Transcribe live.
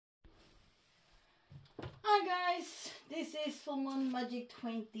Hi guys, this is Full Moon Magic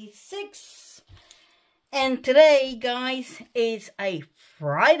 26, and today guys is a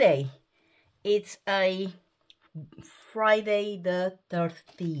Friday. It's a Friday the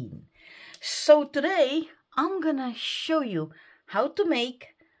 13th. So today I'm gonna show you how to make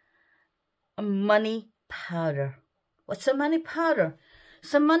a money powder. What's a money powder?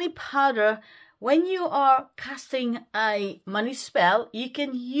 Some money powder, when you are casting a money spell, you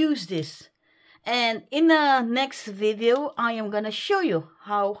can use this. And in the next video, I am going to show you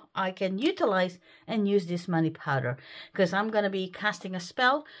how I can utilize and use this money powder. Because I'm going to be casting a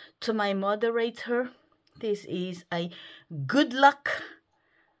spell to my moderator. This is a good luck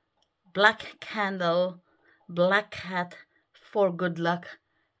black candle, black cat for good luck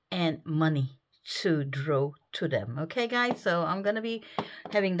and money to draw to them. Okay guys, so I'm going to be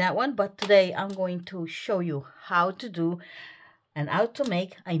having that one. But today I'm going to show you how to do and how to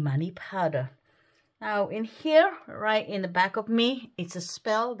make a money powder. Now in here, right in the back of me, it's a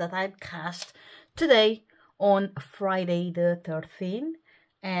spell that I've cast today on Friday the 13th.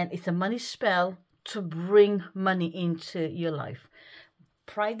 And it's a money spell to bring money into your life.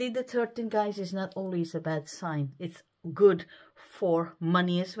 Friday the 13th, guys, is not always a bad sign. It's good for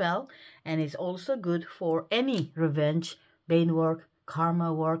money as well. And it's also good for any revenge, bane work,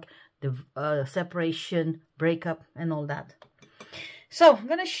 karma work, the separation, breakup, and all that. So I'm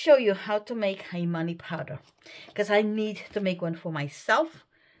going to show you how to make a money powder, because I need to make one for myself,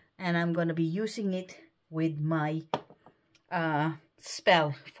 and I'm going to be using it with my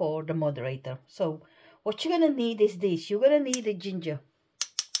spell for the moderator. So what you're going to need is this. You're going to need a ginger,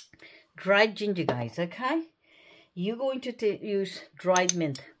 dried ginger, guys, okay? You're going to use dried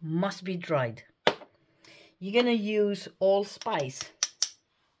mint, must be dried. You're going to use allspice.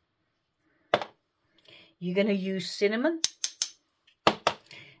 You're going to use cinnamon.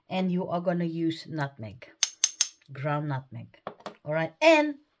 And you are going to use nutmeg, ground nutmeg, all right?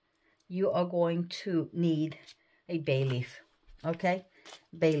 And you are going to need a bay leaf, okay?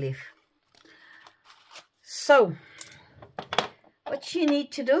 Bay leaf. So, what you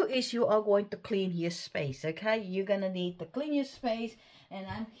need to do is you are going to clean your space, okay? You're going to need to clean your space. And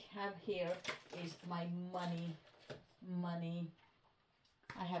I have here is my money.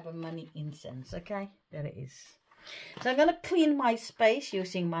 I have a money incense, okay? There it is. So I'm going to clean my space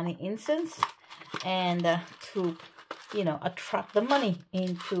using money incense and to, you know, attract the money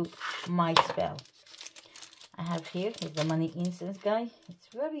into my spell. I have here is the money incense, guy. It's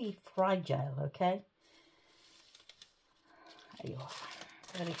very fragile, okay? There you are.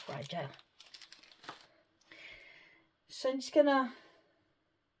 Very fragile. So I'm just going to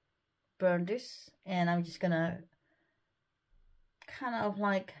burn this, and I'm just going to kind of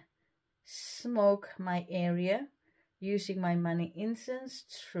like smoke my area using my money incense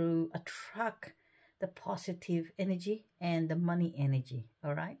to attract the positive energy and the money energy.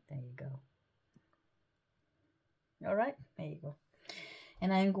 All right, there you go. All right, there you go.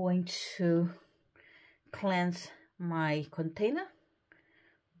 And I'm going to cleanse my container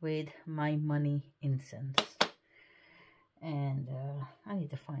with my money incense. And I need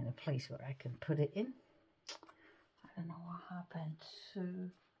to find a place where I can put it in. I don't know what happened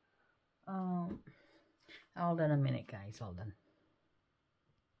to hold on a minute, guys, hold on.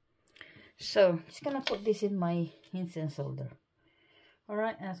 So just gonna put this in my incense holder. All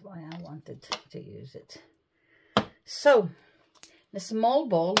right, that's why I wanted to use it. So the small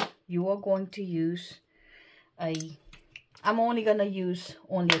bowl, you are going to use I'm only gonna use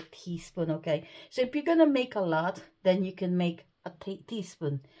only a teaspoon, okay? So if you're gonna make a lot, then you can make a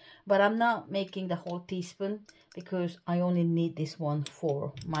teaspoon, but I'm not making the whole teaspoon because I only need this one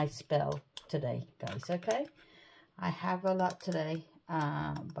for my spell today, guys, okay? I have a lot today,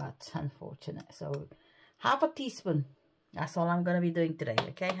 but unfortunate. So half a teaspoon, that's all I'm going to be doing today,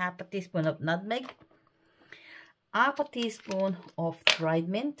 okay? Half a teaspoon of nutmeg, half a teaspoon of dried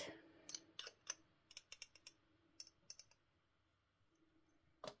mint,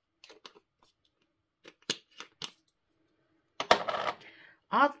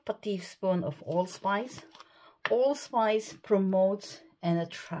 half a teaspoon of allspice. Allspice promotes and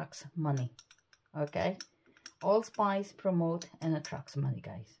attracts money, okay? Allspice promote and attracts money,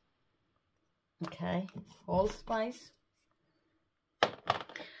 guys. Okay, allspice.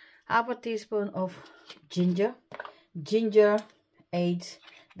 Half a teaspoon of ginger. Ginger aids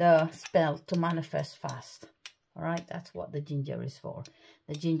the spell to manifest fast. All right, that's what the ginger is for.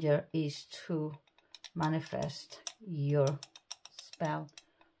 The ginger is to manifest your spell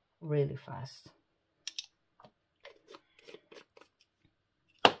really fast.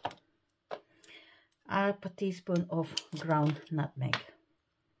 Half a teaspoon of ground nutmeg.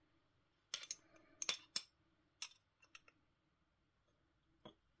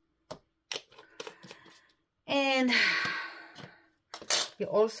 And you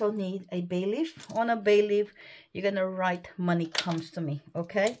also need a bay leaf. On a bay leaf, you're gonna write money comes to me,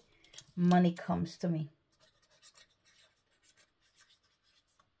 okay? Money comes to me.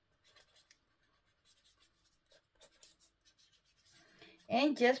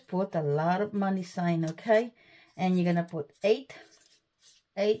 And just put a lot of money sign, okay? And you're gonna put 8,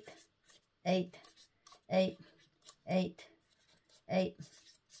 8, 8, 8, 8, 8,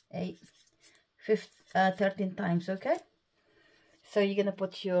 8, 13 times, okay? So you're gonna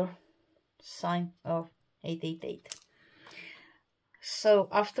put your sign of 888. So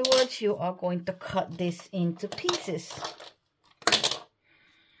afterwards, you are going to cut this into pieces.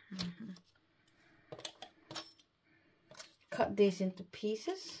 Cut this into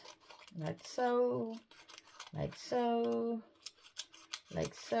pieces, like so, like so,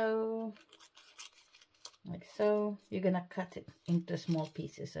 like so, like so. You're gonna cut it into small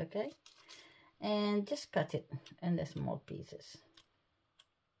pieces, okay? And just cut it into small pieces.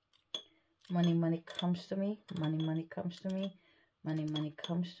 Money, money comes to me. Money, money comes to me. Money, money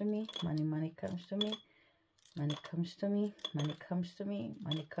comes to me. Money, money comes to me. Money comes to me. Money comes to me.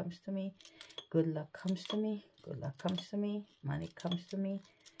 Money comes to me. Good luck comes to me. Good luck comes to me. Money comes to me.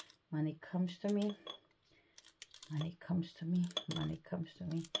 Money comes to me. Money comes to me. Money comes to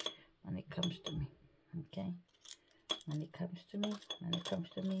me. Money comes to me. Okay. Money comes to me. Money comes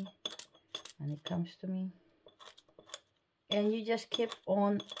to me. Money comes to me. And you just keep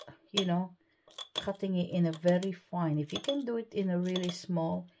on, you know, cutting it in a very fine. If you can do it in a really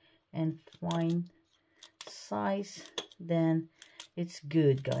small and fine size, then it's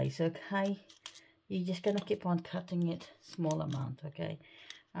good, guys, okay? You're just gonna keep on cutting it small amount, okay?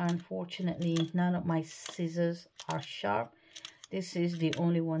 Unfortunately, none of my scissors are sharp. This is the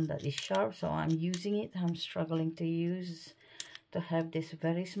only one that is sharp, so I'm using it. I'm struggling to have this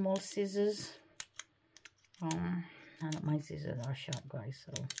very small scissors. None of my scissors are sharp, guys.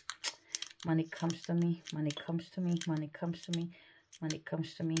 So money comes to me, money comes to me, money comes to me, money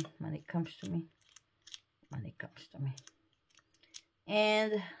comes to me, money comes to me, money comes to me.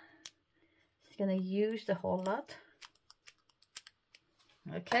 And it's gonna use the whole lot.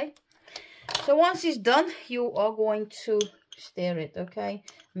 Okay, so once it's done, you are going to stir it, okay?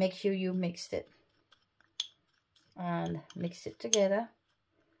 Make sure you mix it and mix it together,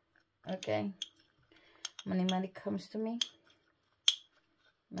 okay? Money, money comes to me.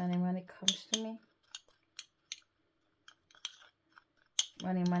 Money, money comes to me.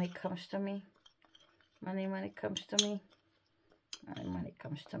 Money, money comes to me. Money, money comes to me. Money, money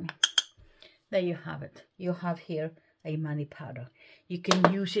comes to me. There you have it. You have here a money powder. You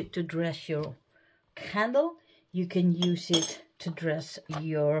can use it to dress your candle. You can use it to dress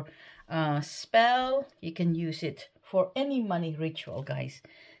your spell. You can use it for any money ritual, guys.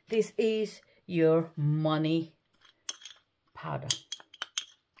 This is your money powder.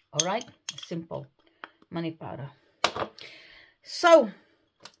 All right, simple money powder. So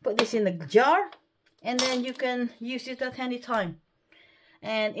put this in the jar, and then you can use it at any time.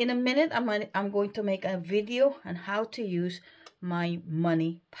 And in a minute, I'm going to make a video on how to use my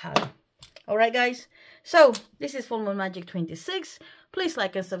money powder. All right, guys. So this is Full Moon Magic 26. Please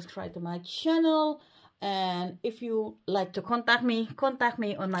like and subscribe to my channel. And if you like to contact me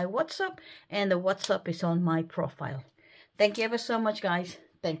on my WhatsApp. And the WhatsApp is on my profile. Thank you ever so much, guys.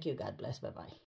 Thank you. God bless. Bye-bye.